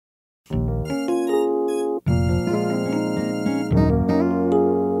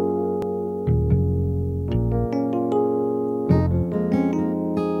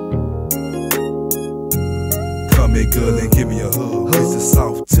girl and give me a hug. It's a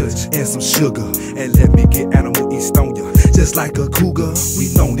soft touch and some sugar, and let me get animal east on ya, just like a cougar.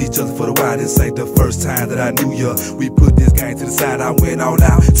 We known each other for a while, this ain't the first time that I knew ya. We put this game to the side, I went all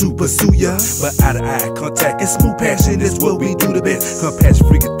out to pursue ya. But eye to eye contact and smooth passion is what we do the best. Compassion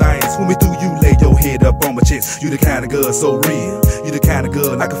freaking things, when we through you lay your head up on my chest. You the kind of girl so real, you the kind of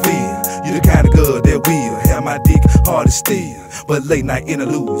girl I can feel. You the kind of girl that will have my dick hard as steel. But late night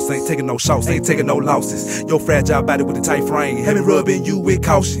interludes, ain't taking no shots, ain't taking no losses. Your fragile body with a tight frame, have me rubbing you with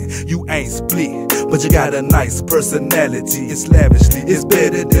caution. You ain't split, but you got a nice personality. It's lavishly, it's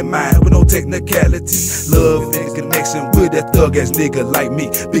better than mine with no technicality. Love and connection with that thug ass nigga like me.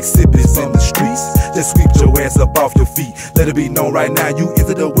 Bigg Sipp is on the streets, just sweep your ass up off your feet. Let it be known right now, you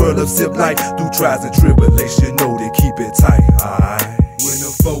enter the world of Sip life. Through trials and tribulation, know they keep it tight, alright. When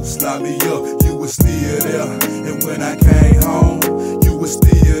the folks locked me up, you was still there. And when I came home, you was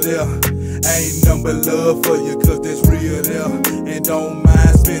still there. Ain't nothing but love for you, cause that's real there. And don't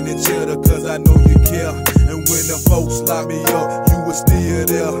mind spending cheddar, cause I know you care. And when the folks locked me up, you was still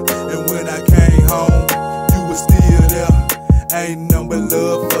there. And when I came home, you was still there. Ain't nothing but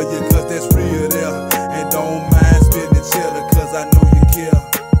love for you, cause that's real there. And don't mind spending cheddar, cause I know you care.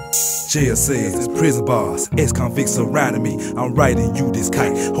 Jail cells, prison bars, ex-convicts surrounding me. I'm writing you this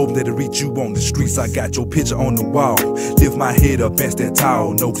kite, hoping that it reach you on the streets. I got your picture on the wall. Lift my head up and stand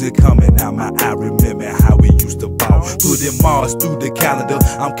tall. No clear coming out my eye. Remember how we used to ball. Putting Mars through the calendar.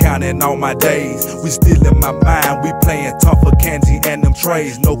 I'm counting all my days. We still in my mind. We playing tougher candy and them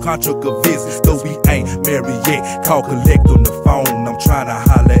trays. No contract of visits, though we ain't married yet. Call collect on the phone. I'm trying to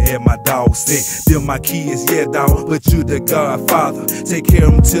holler at my dog. Say, them my kids, yeah, dog. But you the godfather. Take care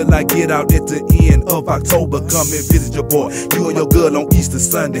of them till I get out at the end of October. Come and visit your boy, you and your girl on Easter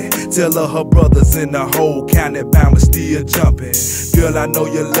Sunday. Tell her brothers in the whole county bound still jumping. Girl, I know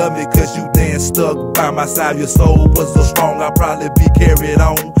you love me cause you dance stuck by my side. Your soul was so strong, I'll probably be carried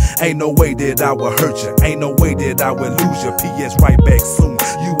on. Ain't no way that I would hurt you, ain't no way that I would lose you. PS right back soon,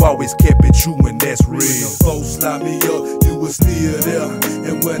 you always kept it true and that's real. When the folks locked me up, you was still there.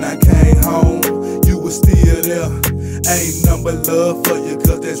 And when I came home, you was still there. Ain't nothing but love for you,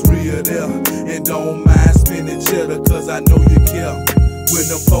 cause that's real there. And don't mind spending cheddar, cause I know you care. When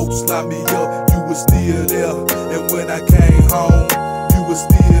the folks locked me up, you was still there. And when I came home, you was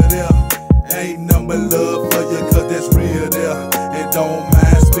still there. Ain't nothing but love for you, cause that's real there. And don't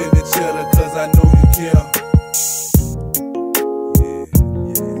mind spending cheddar, cause I know you care.